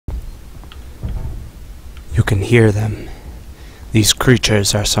can hear them. These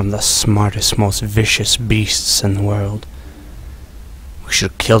creatures are some of the smartest, most vicious beasts in the world. We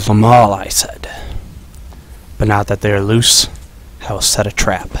should kill them all, I said. But now that they're loose, I will set a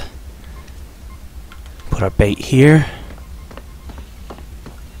trap. Put our bait here.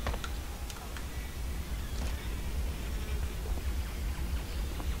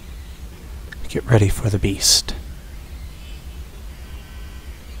 Get ready for the beast.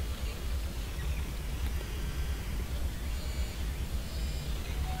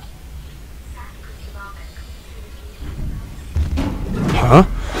 Huh?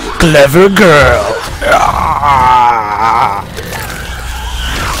 Clever girl! Ah!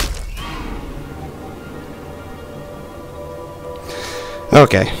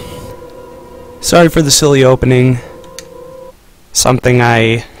 Okay. Sorry for the silly opening. Something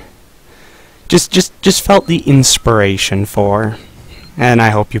I just felt the inspiration for, and I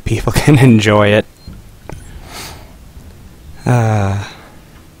hope you people can enjoy it. I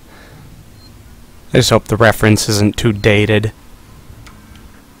just hope the reference isn't too dated.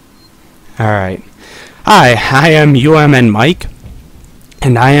 Alright. Hi, I am UMN Mike,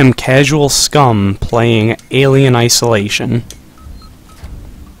 and I am Casual Scum playing Alien Isolation.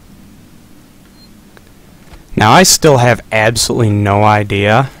 Now, I still have absolutely no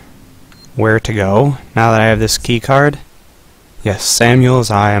idea where to go now that I have this key card. Yes, Samuels,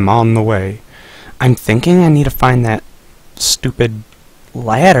 I am on the way. I'm thinking I need to find that stupid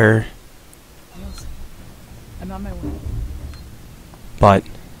ladder. I'm on my way. But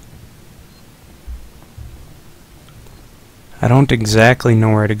I don't exactly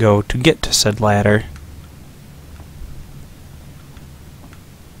know where to go to get to said ladder.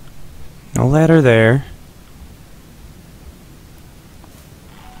 No ladder there.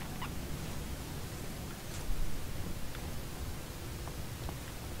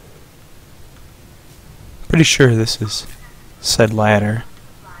 Pretty sure this is said ladder.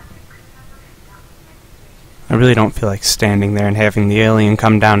 I really don't feel like standing there and having the alien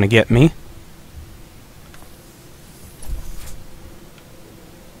come down to get me.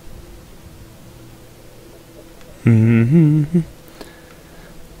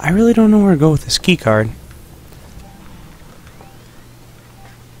 I really don't know where to go with this key card.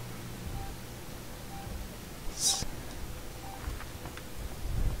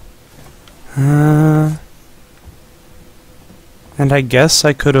 And I guess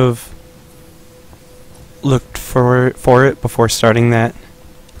I could have looked for it before starting that.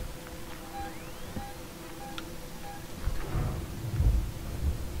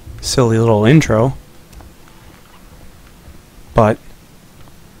 Silly little intro. But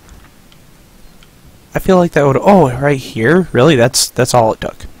I feel like that would... Oh, right here? Really? That's all it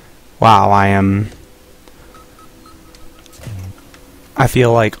took. Wow, I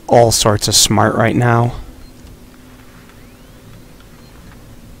feel like all sorts of smart right now.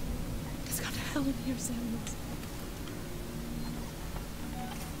 It's got hell in here, Samuels.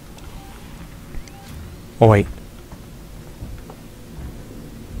 Oh, wait.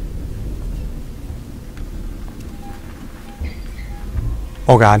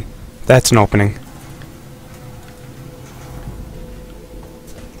 Oh god, that's an opening.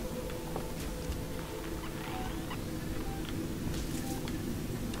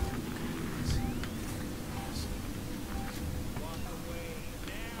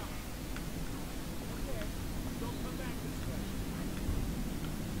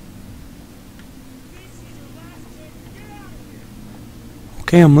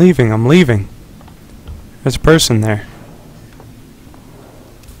 Okay, I'm leaving. There's a person there.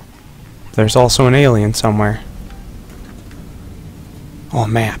 There's also an alien somewhere. Oh, a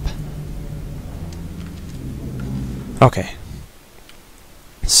map. Okay.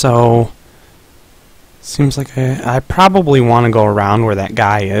 So, seems like I probably want to go around where that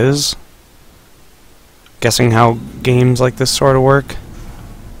guy is. Guessing how games like this sort of work.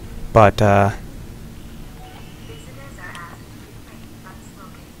 But,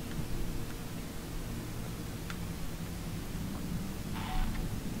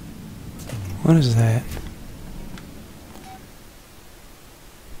 what is that?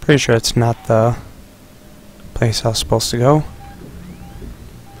 Pretty sure it's not the place I was supposed to go.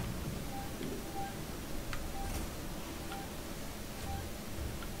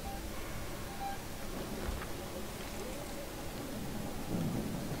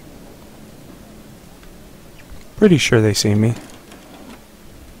 Pretty sure they see me.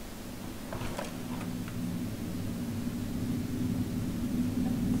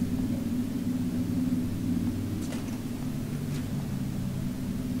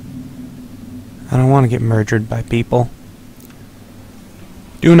 I don't want to get murdered by people.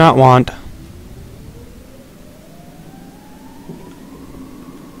 Do not want.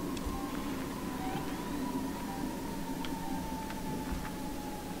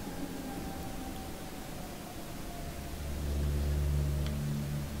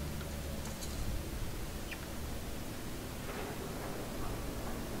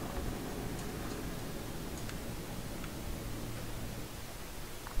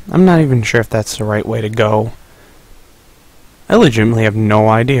 I'm not even sure if that's the right way to go. I legitimately have no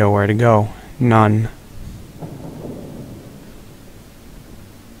idea where to go. None.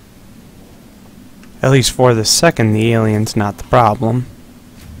 At least for the second, the alien's not the problem.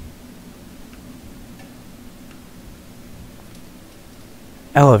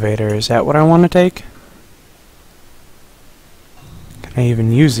 Elevator, is that what I want to take? Can I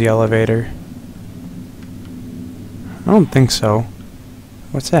even use the elevator? I don't think so.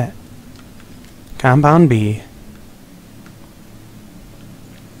 What's that? Compound B.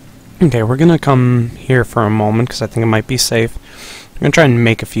 Okay, we're gonna come here for a moment because I think it might be safe. I'm gonna try and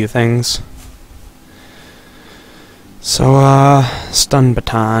make a few things. So, stun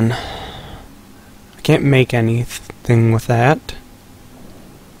baton. I can't make anything with that.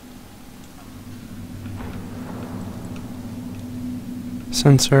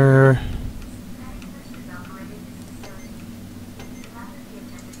 Sensor.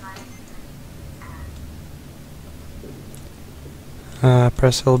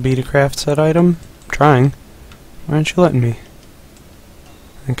 Press LB to craft said item. I'm trying. Why aren't you letting me?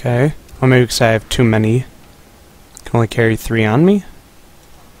 Okay. Well, maybe because I have too many. I can only carry 3 on me.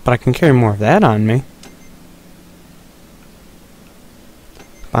 But I can carry more of that on me.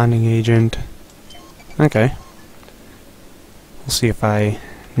 Bonding agent. Okay. We'll see if I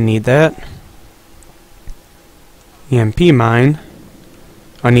need that. EMP mine.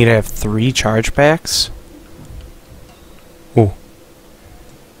 I need to have 3 charge packs. Ooh.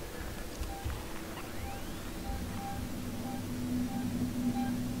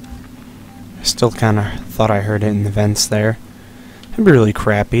 I still kinda thought I heard it in the vents there. That'd be really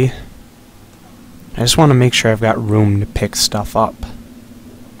crappy. I just want to make sure I've got room to pick stuff up.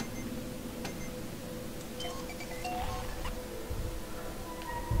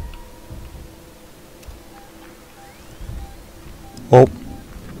 Oh.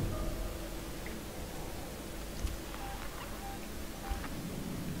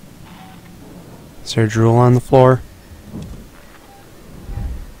 Is there drool on the floor?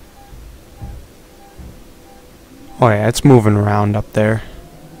 Oh yeah, it's moving around up there.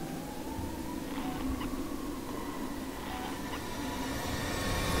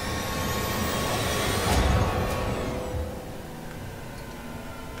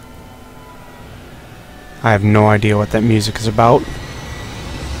 I have no idea what that music is about.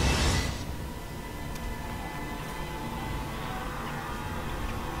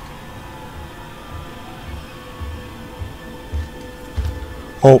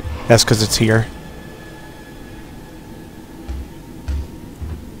 Oh, that's because it's here.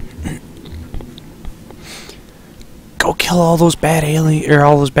 Go kill all those bad alien, or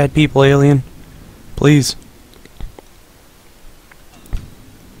all those bad people, alien. Please.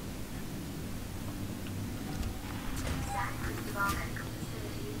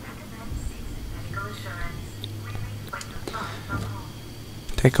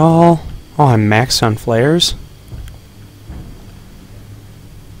 Take all. Oh, I'm maxed on flares.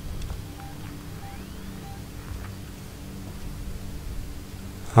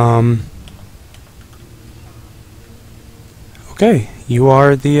 Okay, you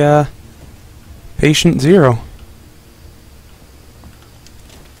are the, patient 0.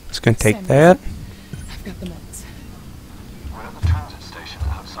 Just gonna take that. I've got the meds. We're at the transit station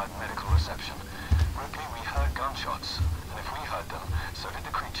outside medical reception. Ripley, we heard gunshots, and if we heard them, so did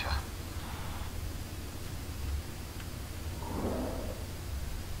the creature.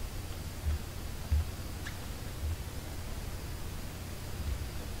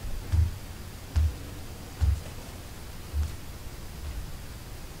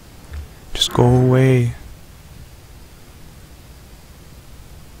 Just go away.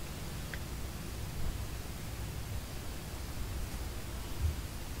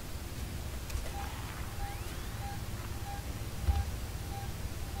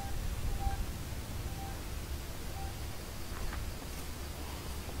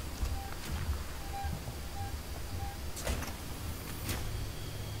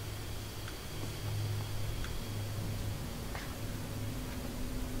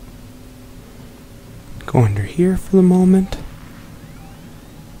 Go under here for the moment.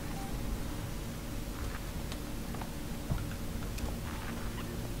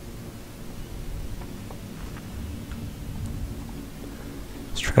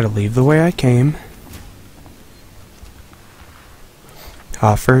 Let's try to leave the way I came.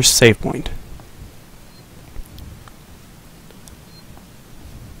 First, save point.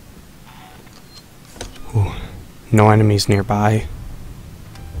 Ooh, no enemies nearby.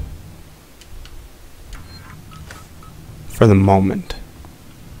 For the moment.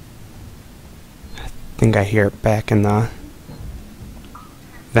 I think I hear it back in the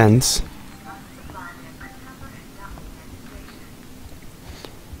vents.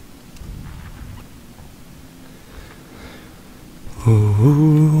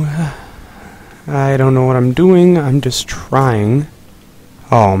 Ooh, I don't know what I'm doing. I'm just trying.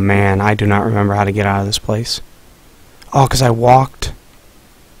 Oh man, I do not remember how to get out of this place. Oh, because I walked.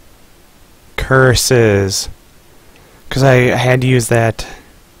 Curses. Because I had to use that...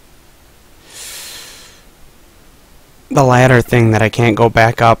 the ladder thing that I can't go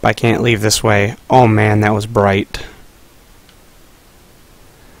back up. I can't leave this way. Oh man, that was bright.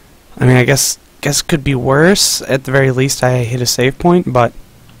 I mean, I guess it could be worse. At the very least, I hit a save point, but...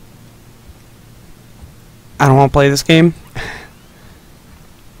 I don't want to play this game.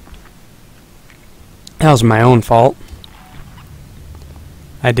 That was my own fault.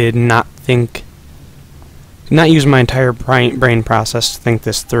 I did not use my entire brain process to think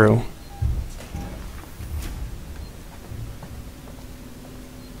this through.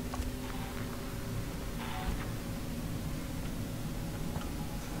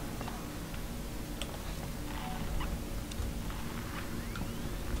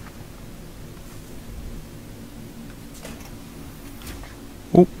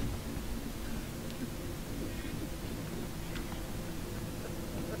 Oop.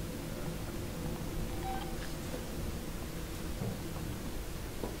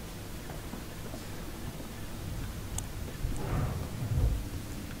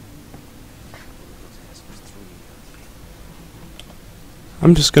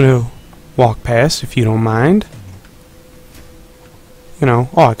 I'm just gonna walk past if you don't mind. You know,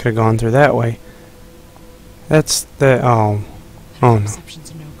 oh, I could have gone through that way. That's the, oh no.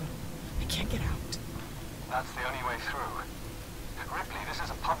 Reception's a no-go. I can't get out. That's the only way through. Ripley, this is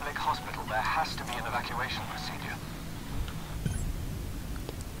a public hospital. There has to be an evacuation procedure.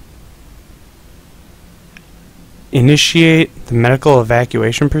 Initiate the medical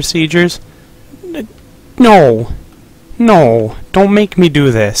evacuation procedures? No. No. Don't make me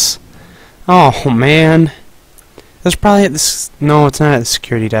do this. Oh, man. That's probably at this... No, it's not at the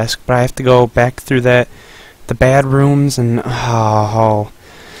security desk, but I have to go back through the bad rooms and... Oh.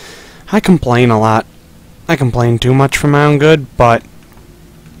 I complain a lot. I complain too much for my own good, but...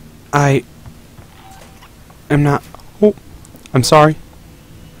 I am not... Oh, I'm sorry.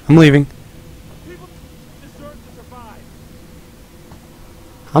 I'm leaving.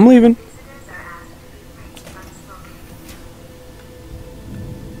 I'm leaving.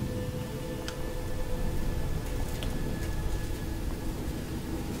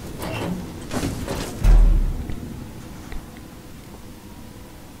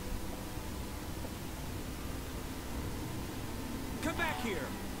 Come back here.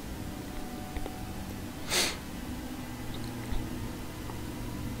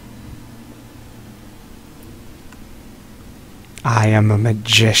 I am a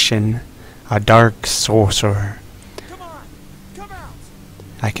magician, a dark sorcerer. Come on. Come out.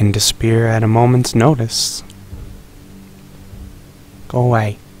 I can disappear at a moment's notice. Go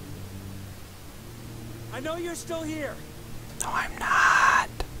away. I know you're still here. No, I'm not.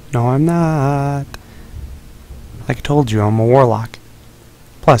 No, I'm not. Like I told you, I'm a warlock.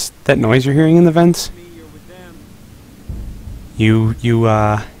 Plus, that noise you're hearing in the vents, Me, you're with them.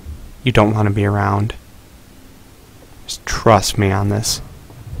 you don't want to be around. Just trust me on this.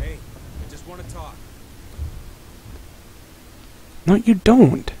 Hey, I just want to talk. No, you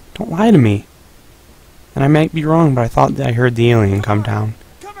don't. Don't lie to me. And I might be wrong, but I thought that I heard the alien come down.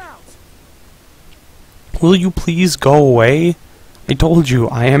 Come out. Will you please go away? I told you,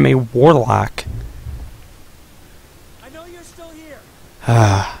 I am a warlock. I know you're still here.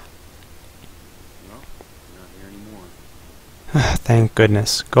 Ah. No, you're not here anymore. Thank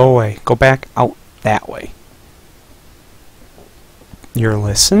goodness. Go away. Go back out that way. You're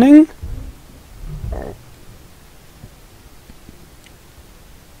listening?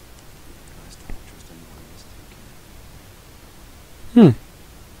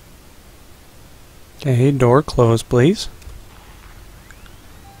 Okay, door closed, please.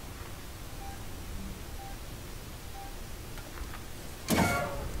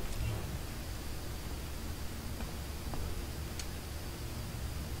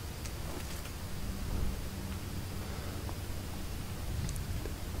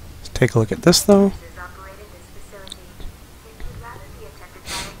 Let's take a look at this, though.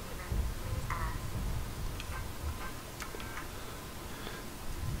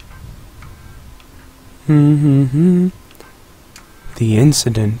 The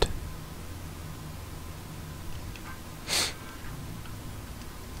incident.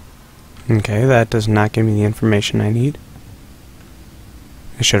 Okay, that does not give me the information I need.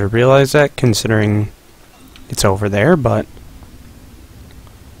 I should have realized that, considering it's over there, but...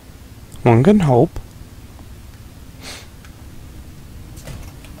 One can hope.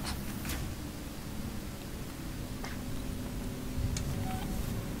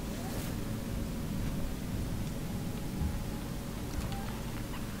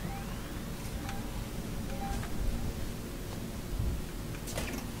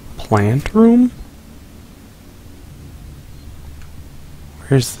 Plant room?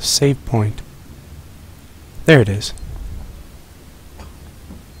 Where's the save point? There it is.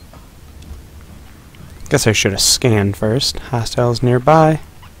 Guess I should have scanned first. Hostiles nearby.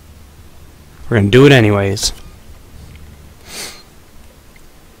 We're gonna do it anyways.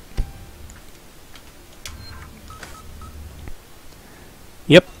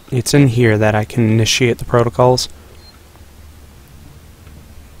 Yep, it's in here that I can initiate the protocols.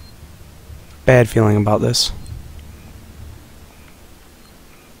 Bad feeling about this.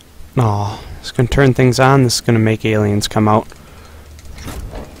 Aw, it's gonna turn things on. This is gonna make aliens come out.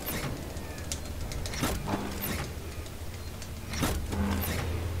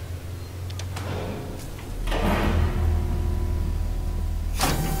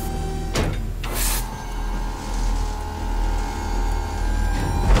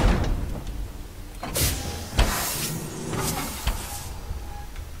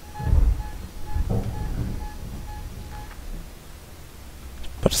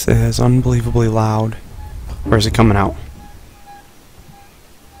 But it is unbelievably loud. Where is he coming out?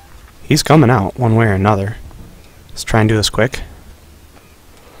 He's coming out, one way or another. Let's try and do this quick.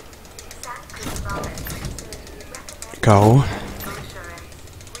 Go.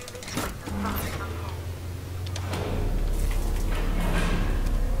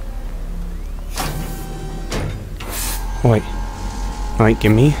 Wait. Wait,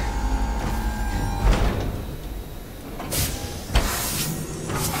 give me.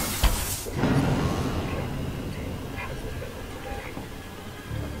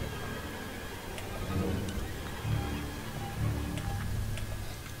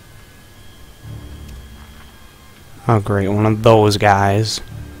 Oh great, one of those guys.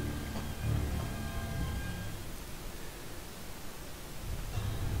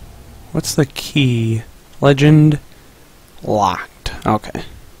 What's the key? Legend locked. Okay.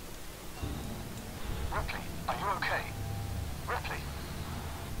 Ripley, are you okay? Ripley?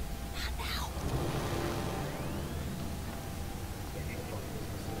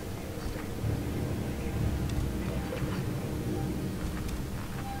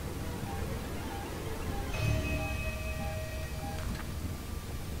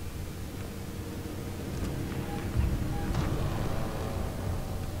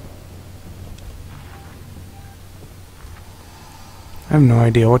 I have no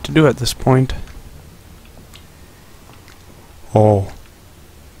idea what to do at this point. Oh.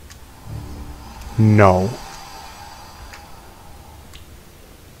 No.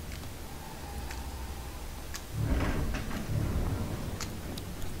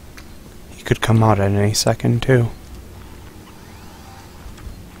 He could come out at any second, too.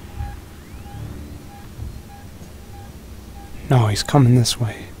 No, he's coming this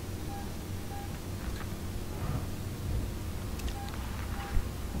way.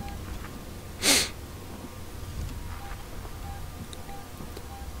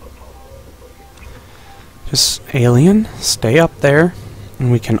 Just, alien, stay up there, and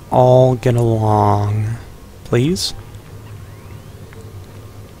we can all get along. Please?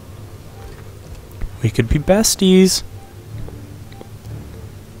 We could be besties.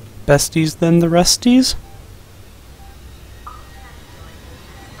 Besties than the resties?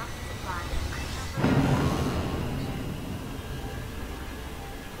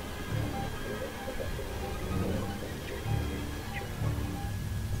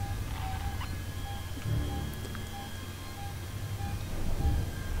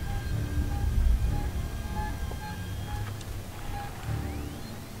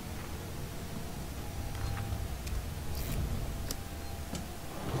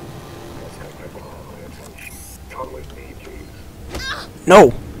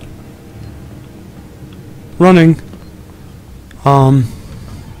 No! Running.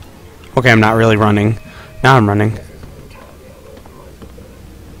 Okay, I'm not really running. Now I'm running.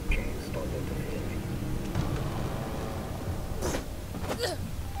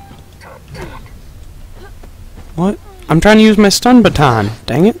 What? I'm trying to use my stun baton.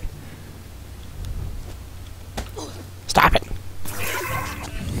 Dang it. Stop it.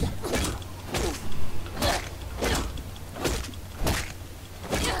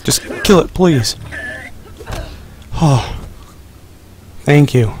 Just kill it, please. Oh.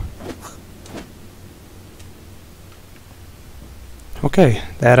 Thank you. Okay,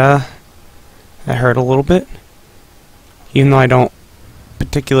 that hurt a little bit. Even though I don't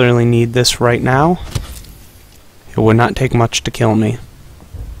particularly need this right now. It would not take much to kill me.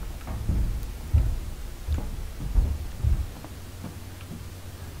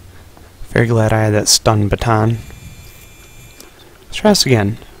 Very glad I had that stun baton. Let's try this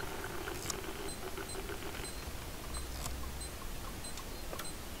again.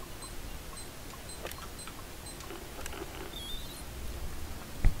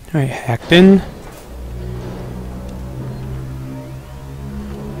 Alright, hacked in.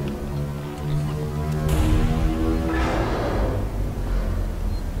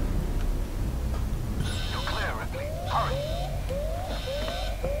 You're clear, Ripley. Hurry.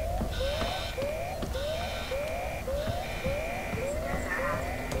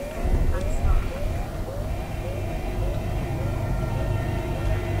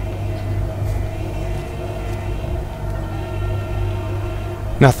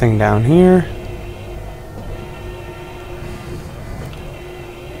 Nothing down here.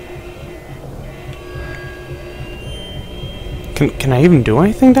 Can I even do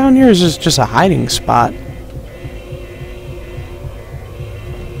anything down here? Or is this just a hiding spot?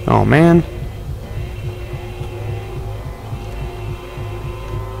 Oh man.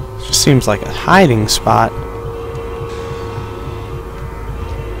 It just seems like a hiding spot.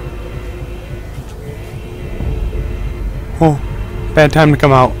 Oh, bad time to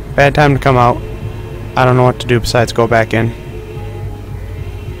come out. Bad time to come out. I don't know what to do besides go back in.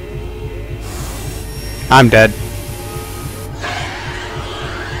 I'm dead.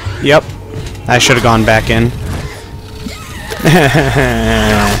 Yep. I should have gone back in.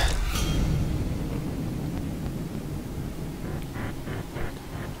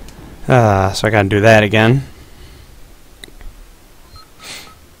 So I gotta do that again.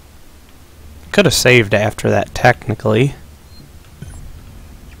 Could have saved after that technically.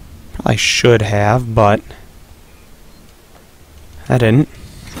 Probably should have, but I didn't.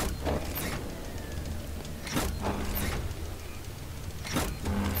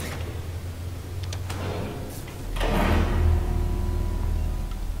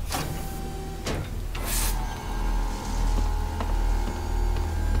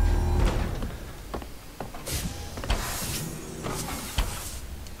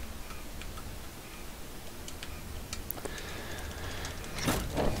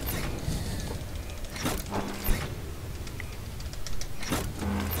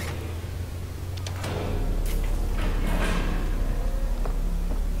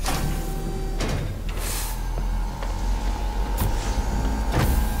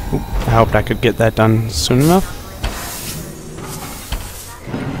 I hoped I could get that done soon enough.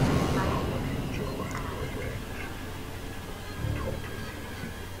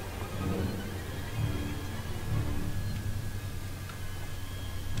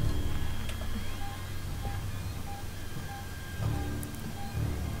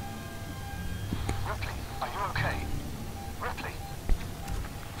 Ripley, are you okay? Ripley?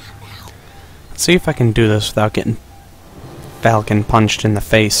 Let's see if I can do this without getting Falcon punched in the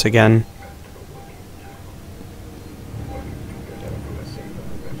face again.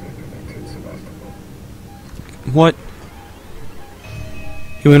 What?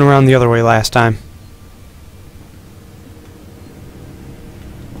 He went around the other way last time.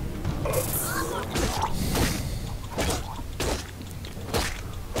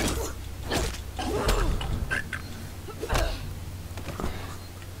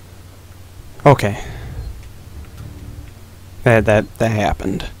 Okay. That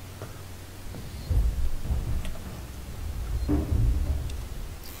happened.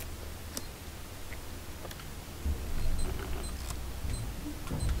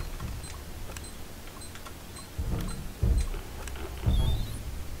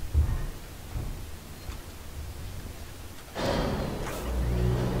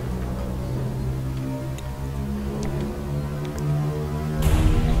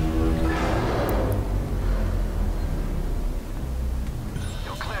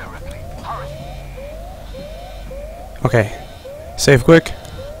 Okay. Save quick.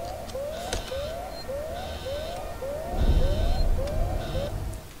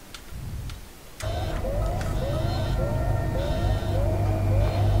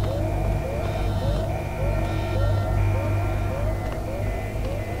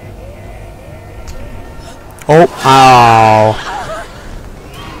 Oh, ow.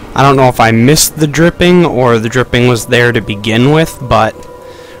 I don't know if I missed the dripping or the dripping was there to begin with, but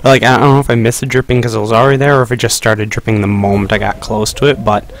like, I don't know if I missed the dripping because it was already there or if it just started dripping the moment I got close to it,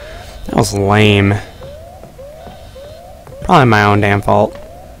 but that was lame. Probably my own damn fault.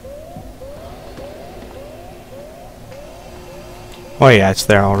 Oh yeah, it's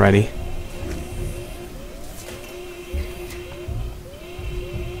there already.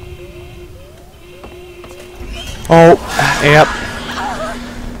 Oh, yep.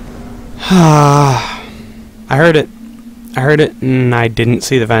 I heard it. I heard it and I didn't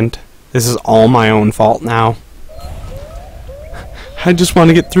see the vent. This is all my own fault now. I just want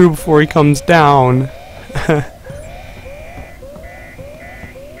to get through before he comes down.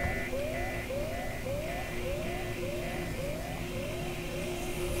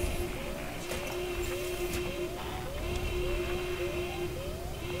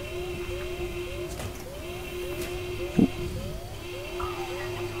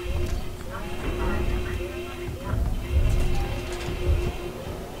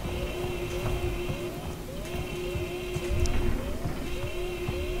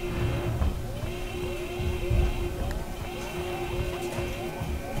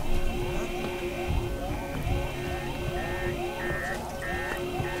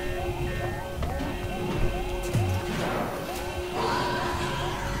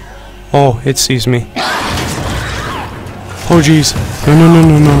 Oh, it sees me. Oh jeez. No, no, no,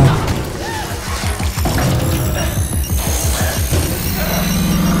 no, no.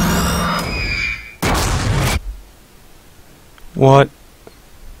 What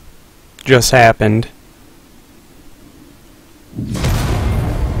just happened?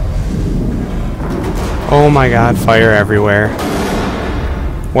 Oh my god, fire everywhere.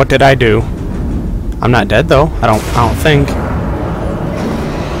 What did I do? I'm not dead though. I don't think.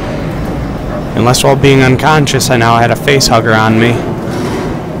 Unless while being unconscious I now had a face hugger on me.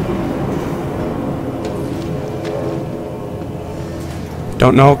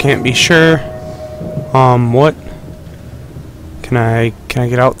 Don't know, can't be sure. What? Can I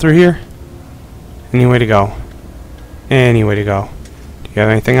get out through here? Any way to go? Any way to go? Do you have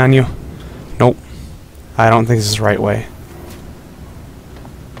anything on you? Nope. I don't think this is the right way.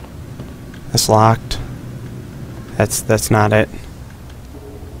 That's locked. That's not it.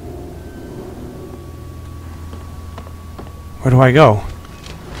 Where do I go?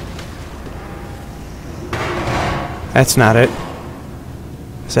 That's not it.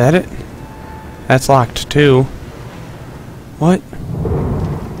 Is that it? That's locked too. What?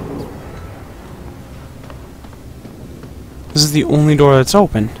 This is the only door that's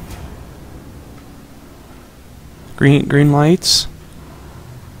open. Green lights.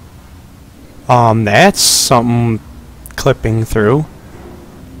 That's something clipping through.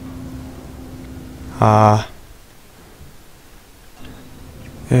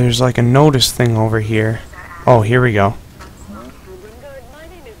 There's like a notice thing over here. Oh, here we go. My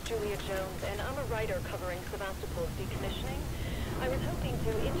name is Julia Jones, and I'm a writer covering Sevastopol's decommissioning. I was hoping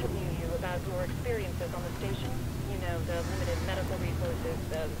to interview you about your experiences on the station. You know, the limited medical resources,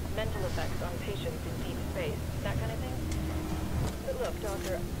 the mental effects on patients in deep space, that kind of thing. But look,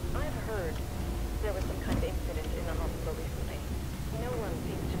 Doctor, I've heard there was some kind of incident in the hospital recently. No one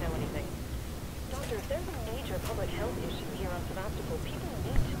seems to know anything. Doctor, if there's a major public health issue here on Sevastopol, people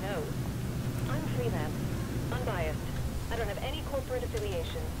need to know. I'm freelance, unbiased. I don't have any corporate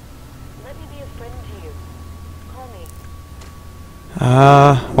affiliation. Let me be a friend to you. Call me.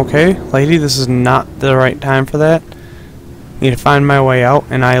 Okay, lady, this is not the right time for that. Need to find my way out,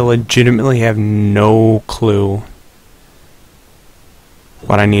 and I legitimately have no clue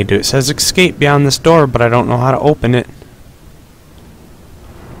what I need to do. It says escape beyond this door, but I don't know how to open it.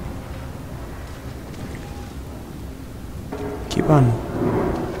 Keep on.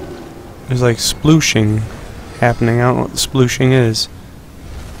 There's like splooshing happening. I don't know what the splooshing is.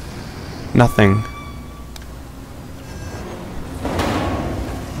 Nothing.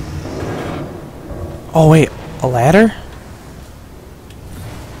 Oh wait, a ladder?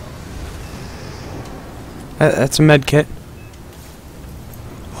 That's a med kit.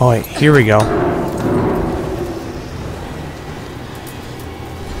 Oh wait, here we go.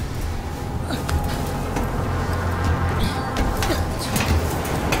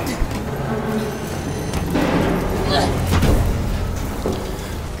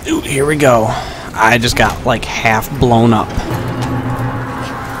 Dude, here we go. I just got like half blown up.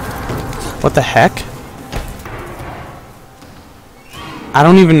 What the heck? I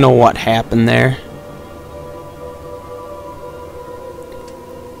don't even know what happened there.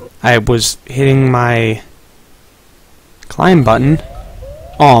 I was hitting my climb button.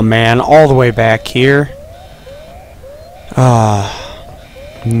 Oh man, all the way back here. No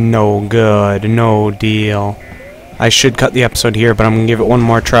good, no deal. I should cut the episode here, but I'm gonna give it one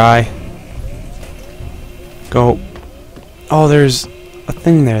more try. Go. Oh, there's a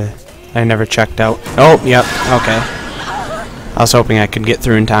thing there I never checked out. Oh, yep, okay. I was hoping I could get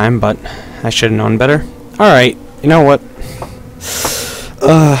through in time, but I should have known better. Alright, you know what?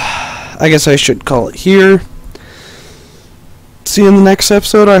 I guess I should call it here. See you in the next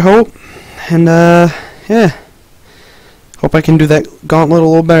episode, I hope. And, yeah. Hope I can do that gauntlet a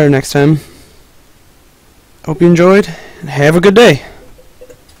little better next time. Hope you enjoyed, and have a good day.